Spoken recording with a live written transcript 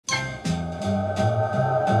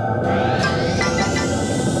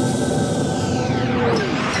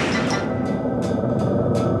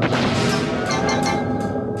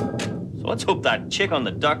chick on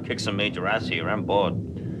the duck kicks some major ass here. I'm bored.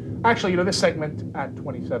 Actually, you know, this segment at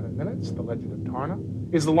 27 minutes, The Legend of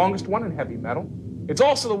Tarna, is the longest one in heavy metal. It's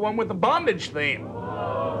also the one with the bondage theme.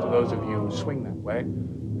 So those of you who swing that way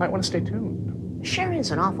might want to stay tuned. Sure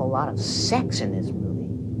is an awful lot of sex in this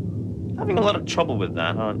movie. Having a lot of trouble with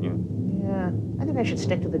that, aren't you? Yeah, I think I should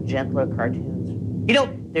stick to the gentler cartoons. You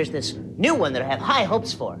know, there's this new one that I have high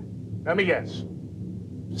hopes for. Let me guess.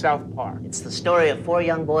 South Park. It's the story of 4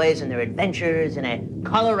 young boys and their adventures in a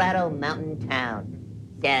Colorado mountain town.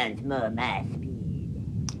 Sounds more my speed.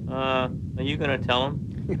 Are you gonna tell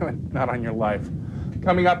him? You know, not on your life.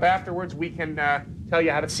 Coming up afterwards, we can tell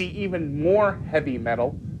you how to see even more heavy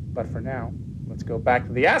metal. But for now, let's go back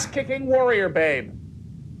to the ass-kicking warrior babe.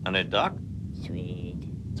 And a duck? Sweet.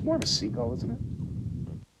 It's more of a seagull, isn't it?